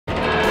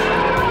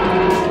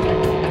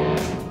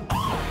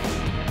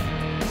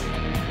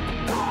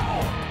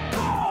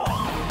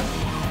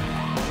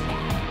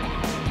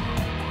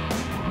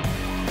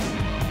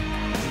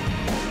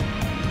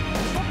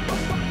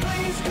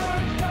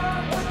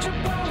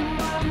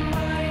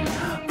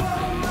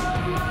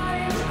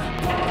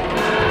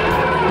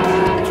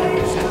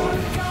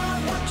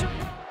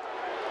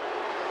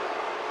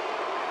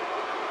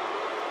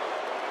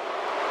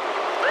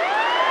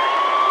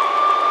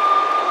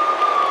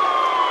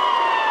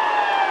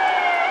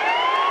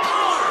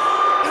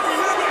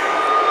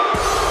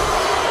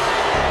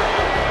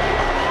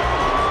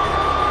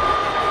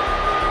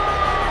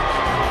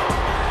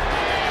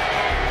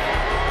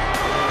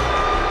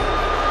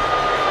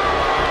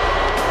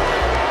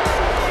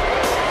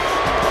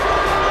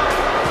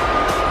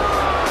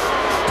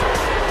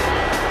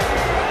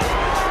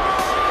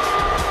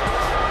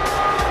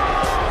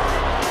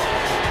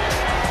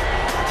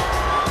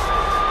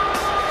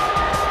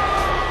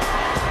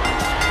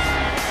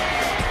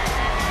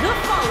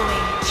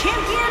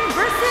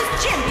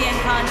champion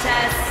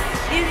contest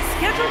is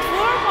scheduled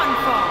for one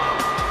fall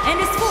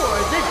and is for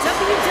the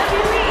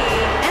WWE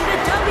and the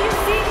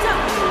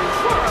WCW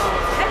World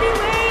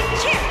Heavyweight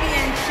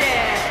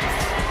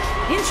Championships.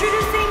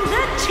 Introducing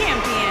the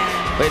champion.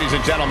 Ladies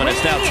and gentlemen, it's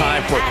now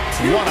time for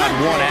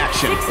one-on-one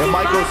action. And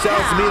Michael, it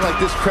sounds to me like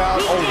this crowd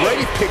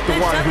already picked the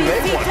one who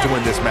they want to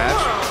win this match.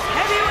 World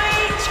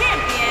Heavyweight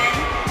Champion.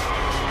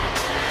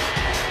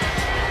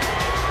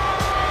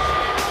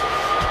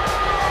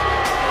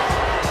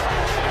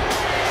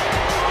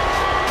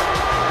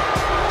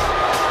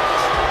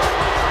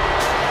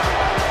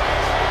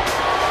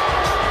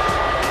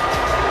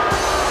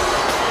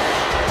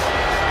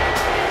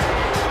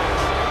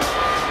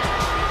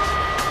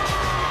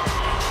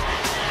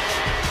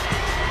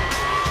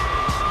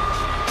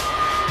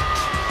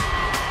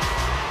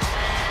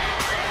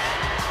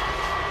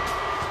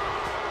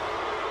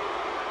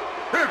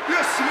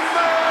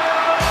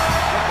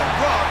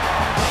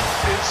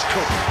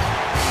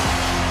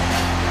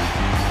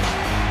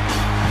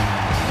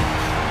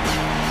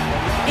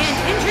 And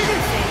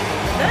introducing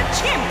the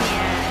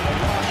champion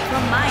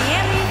from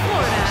Miami,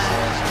 Florida,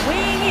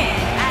 weighing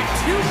in at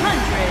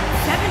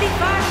 275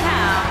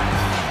 pounds,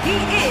 he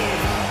is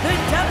the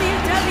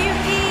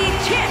WWE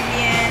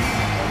Champion,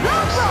 The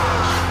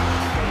Rock.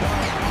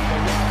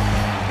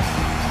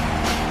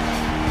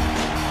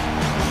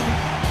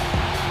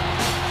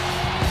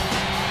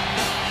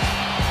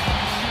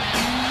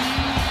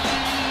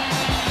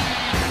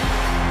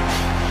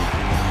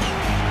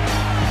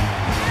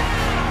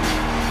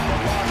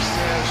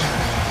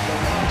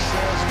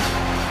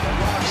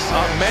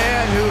 A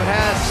man who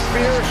has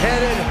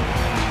spearheaded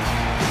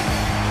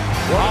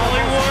one of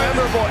the most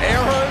memorable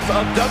eras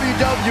of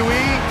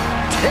WWE,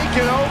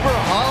 taken over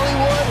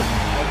Hollywood,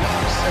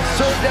 and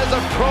served as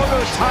a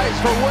prototype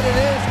for what it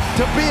is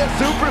to be a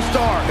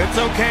superstar. It's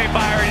okay,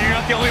 Byron. You're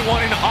not the only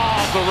one in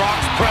awe of The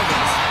Rock's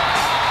presence.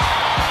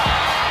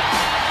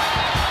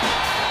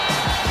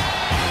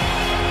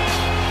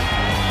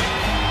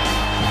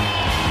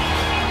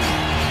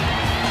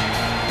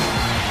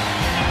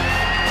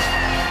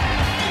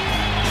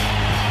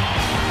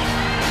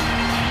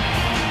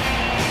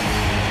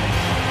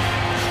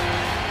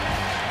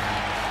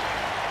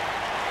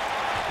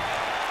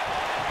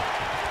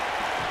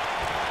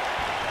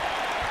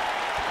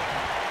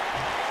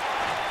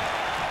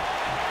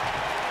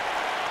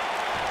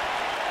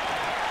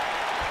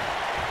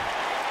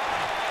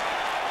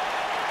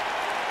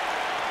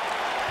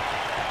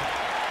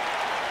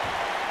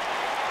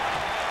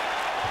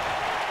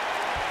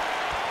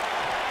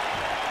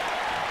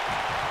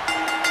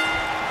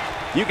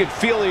 You can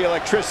feel the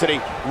electricity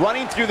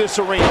running through this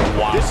arena.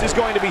 Wow. This is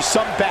going to be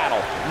some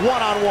battle.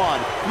 One-on-one,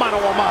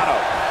 mano-a-mano.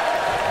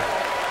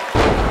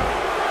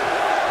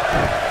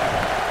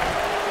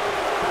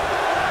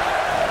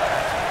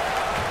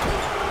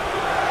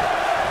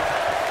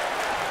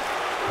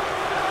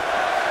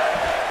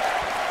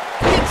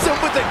 Hits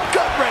him with a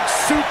gut-wrench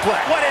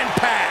suplex. What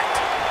impact!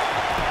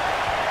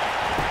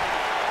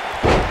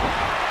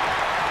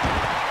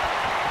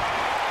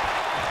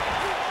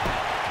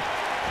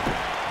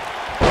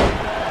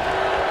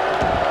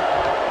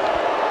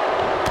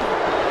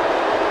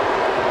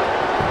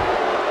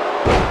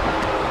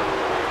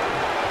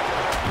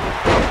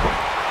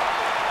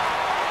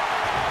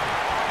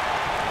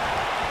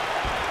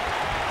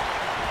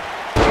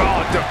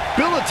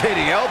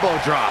 Debilitating elbow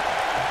drop.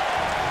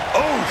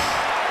 Oof.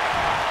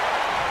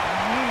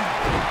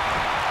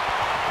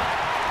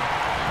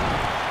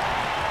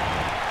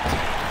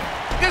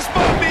 This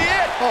might be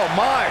it. Oh,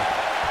 my.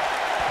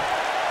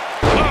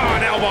 Oh,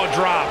 an elbow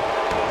drop.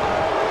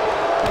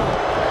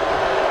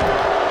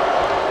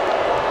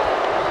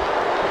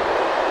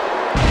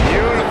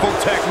 Beautiful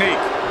technique.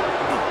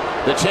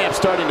 The champ's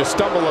starting to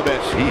stumble a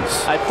bit.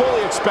 Jeez. I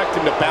fully expect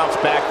him to bounce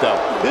back, though.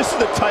 This is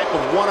the type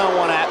of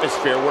one-on-one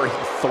atmosphere where he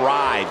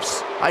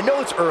thrives. I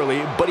know it's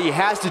early, but he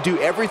has to do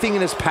everything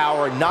in his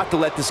power not to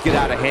let this get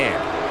out of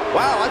hand.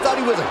 Wow, I thought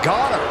he was a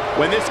goner.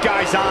 When this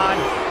guy's on,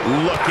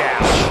 look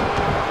out.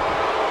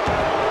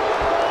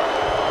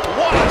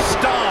 What a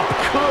stomp.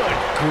 Good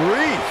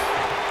grief.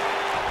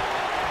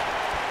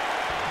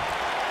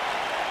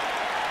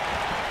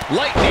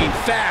 Lightning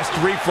fast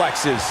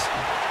reflexes.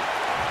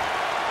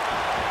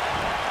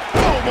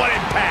 What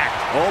impact!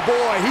 Oh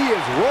boy, he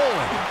is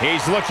rolling.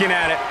 He's looking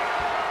at it.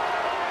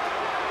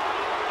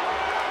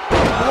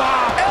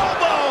 Wow!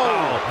 Elbow!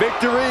 Oh,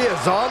 victory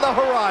is on the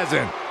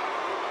horizon.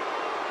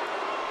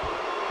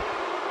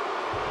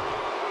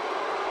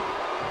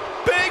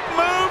 Big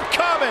move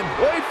coming.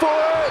 Wait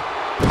for it.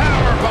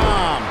 Power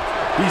bomb.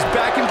 He's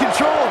back in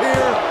control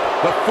here.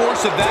 The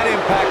force of that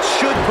impact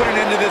should put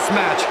an end to this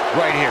match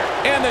right here.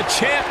 And the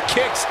champ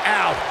kicks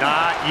out.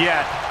 Not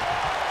yet.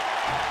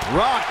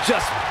 Rock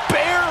just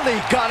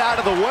barely got out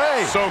of the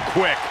way. So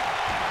quick.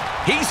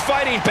 He's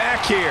fighting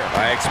back here.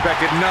 I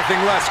expected nothing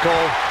less,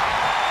 Cole.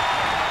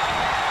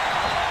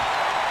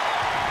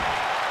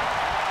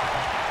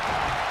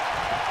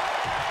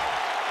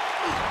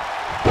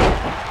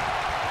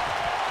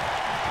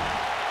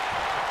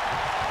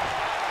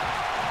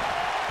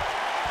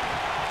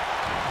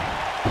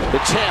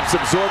 The champ's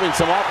absorbing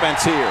some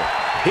offense here.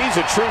 He's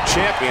a true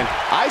champion.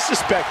 I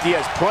suspect he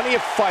has plenty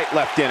of fight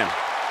left in him.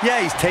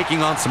 Yeah, he's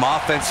taking on some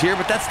offense here,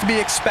 but that's to be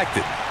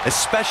expected,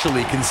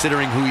 especially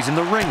considering who he's in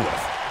the ring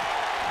with.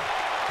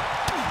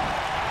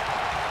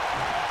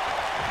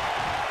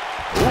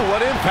 Ooh,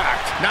 what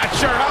impact. Not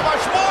sure how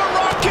much more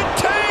Rock can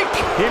take.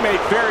 He may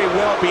very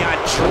well be on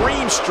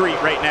Dream Street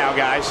right now,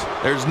 guys.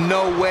 There's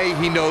no way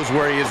he knows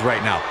where he is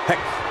right now. Heck,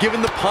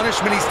 given the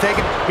punishment he's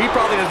taken, he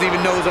probably doesn't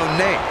even know his own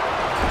name.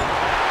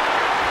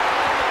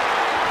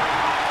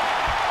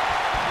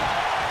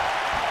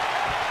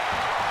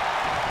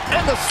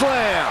 And the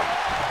slam.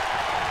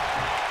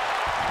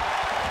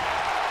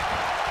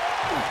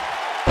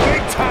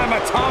 Big time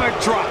atomic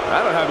drop.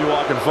 That'll have you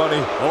walking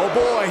funny. Oh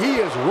boy, he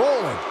is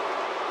rolling.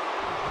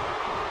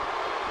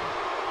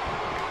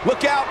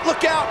 Look out,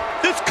 look out.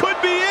 This could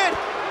be it.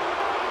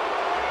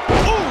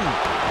 Ooh.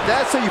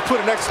 That's how you put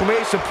an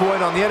exclamation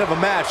point on the end of a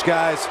match,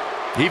 guys.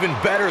 Even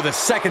better the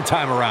second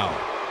time around.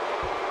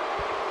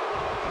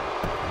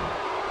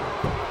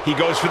 He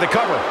goes for the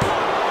cover.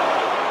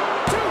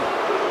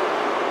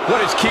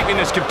 What is keeping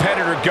this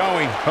competitor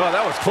going? Oh,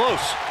 that was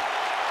close.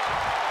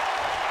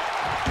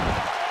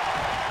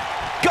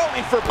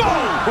 Going for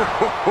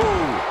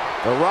boom!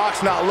 The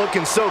Rock's not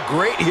looking so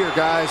great here,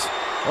 guys.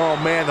 Oh,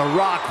 man, The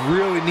Rock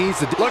really needs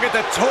to... Look at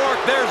the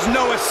torque. There's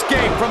no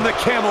escape from the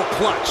camel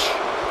clutch.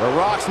 The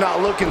Rock's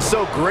not looking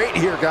so great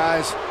here,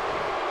 guys.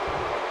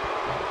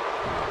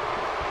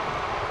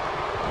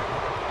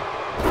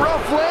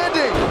 Rough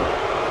landing.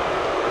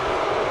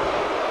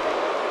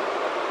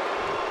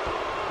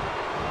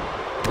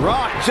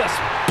 Rock just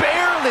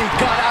barely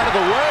got out of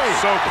the way.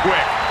 So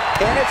quick.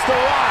 And it's The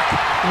Rock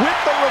with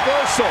the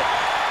reversal.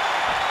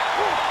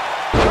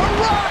 The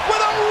Rock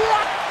with a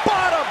rock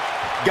bottom.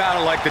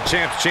 Gotta like the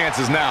champ's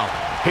chances now.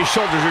 His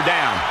shoulders are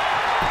down.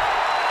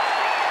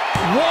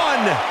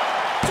 1,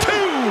 2.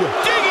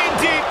 Digging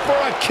deep for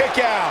a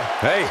kick out.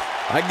 Hey,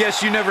 I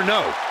guess you never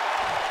know.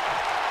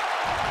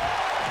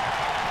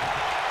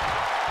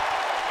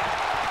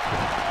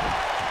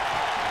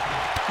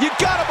 You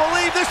gotta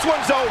believe this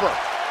one's over.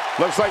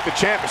 Looks like the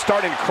champ is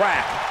starting to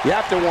crack. You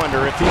have to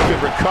wonder if he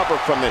could recover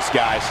from this,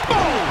 guys.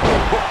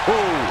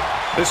 Boom!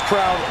 This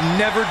crowd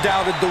never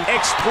doubted the...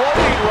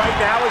 Exploding right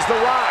now is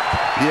The Rock.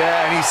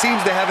 Yeah, and he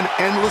seems to have an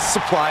endless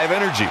supply of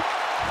energy.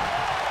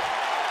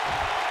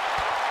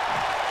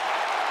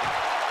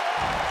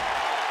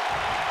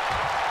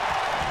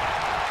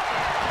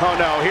 Oh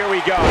no, here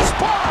we go.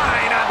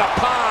 Spine on the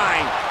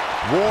pine.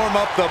 Warm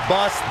up the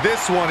bus.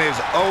 This one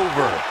is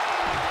over.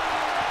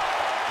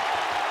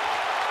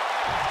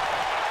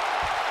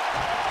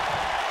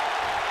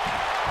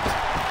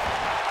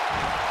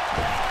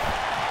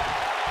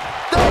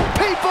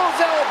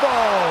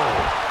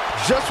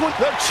 Just with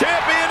the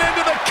champion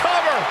into the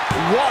cover.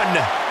 1,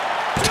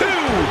 2,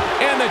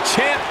 and the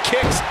champ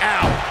kicks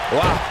out.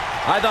 Wow,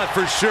 I thought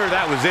for sure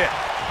that was it.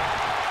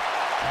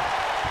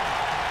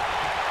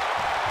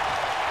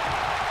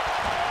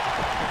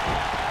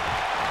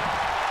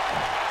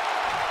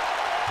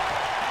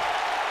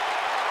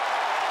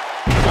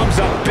 Comes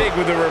up big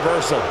with the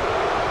reversal.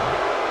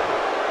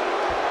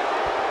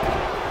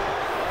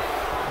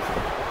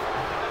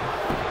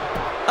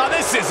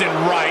 This isn't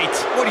right.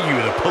 What are you,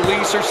 the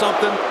police or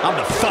something? I'm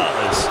the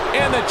Fuzz.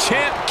 And the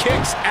champ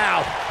kicks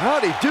out.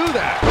 How'd he do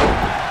that?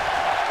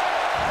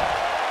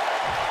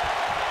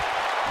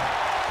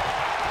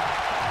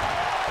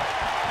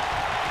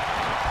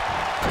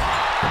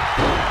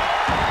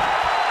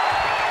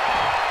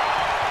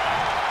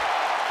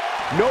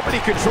 Nobody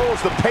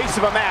controls the pace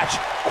of a match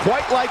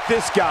quite like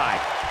this guy.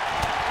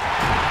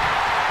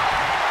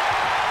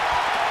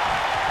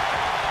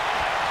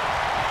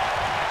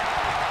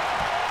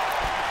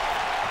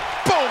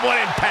 What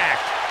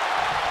impact!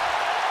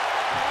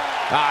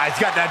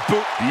 He's got that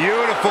boot.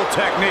 Beautiful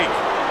technique.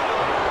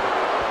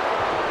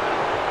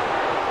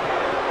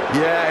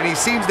 Yeah, and he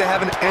seems to have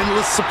an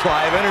endless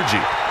supply of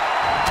energy.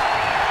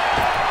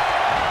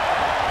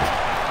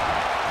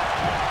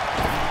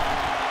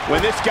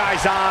 When this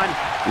guy's on,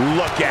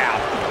 look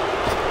out.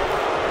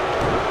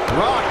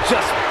 Rock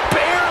just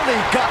barely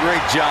got...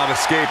 Great job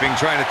escaping,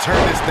 trying to turn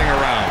this thing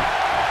around.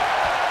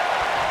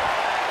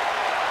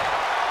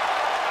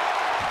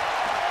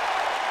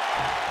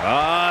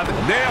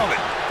 Nailed it.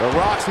 The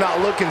Rock's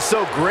not looking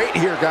so great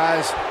here,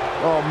 guys.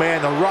 Oh,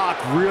 man, The Rock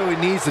really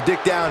needs to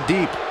dig down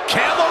deep.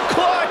 Camel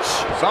clutch.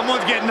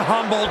 Someone's getting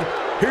humbled.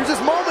 Here's his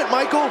moment,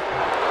 Michael.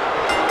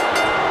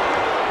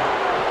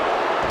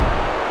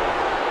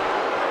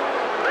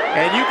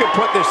 And you can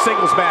put this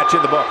singles match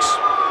in the books.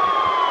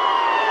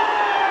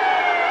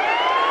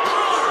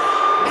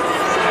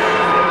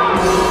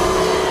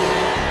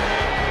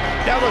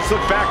 Now let's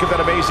look back at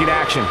that amazing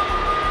action.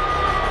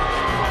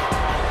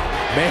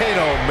 Man,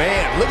 oh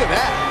man, look at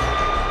that.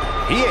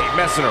 He ain't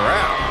messing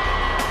around.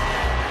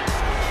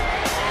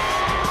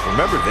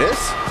 Remember this?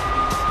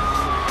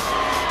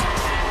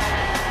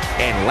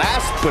 And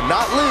last but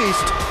not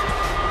least,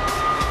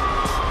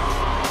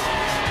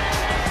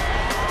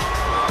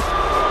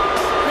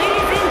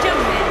 Ladies and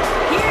gentlemen,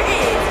 here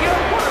is your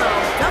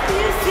World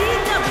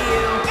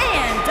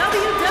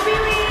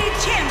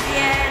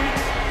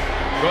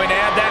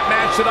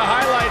Back to the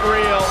highlight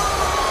reel.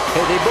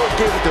 Hey, they both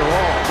gave it their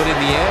all, but in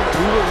the end,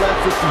 we were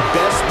left with the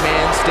best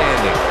man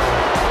standing.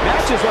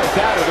 Matches like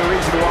that are the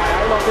reason why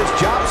I love this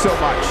job so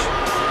much.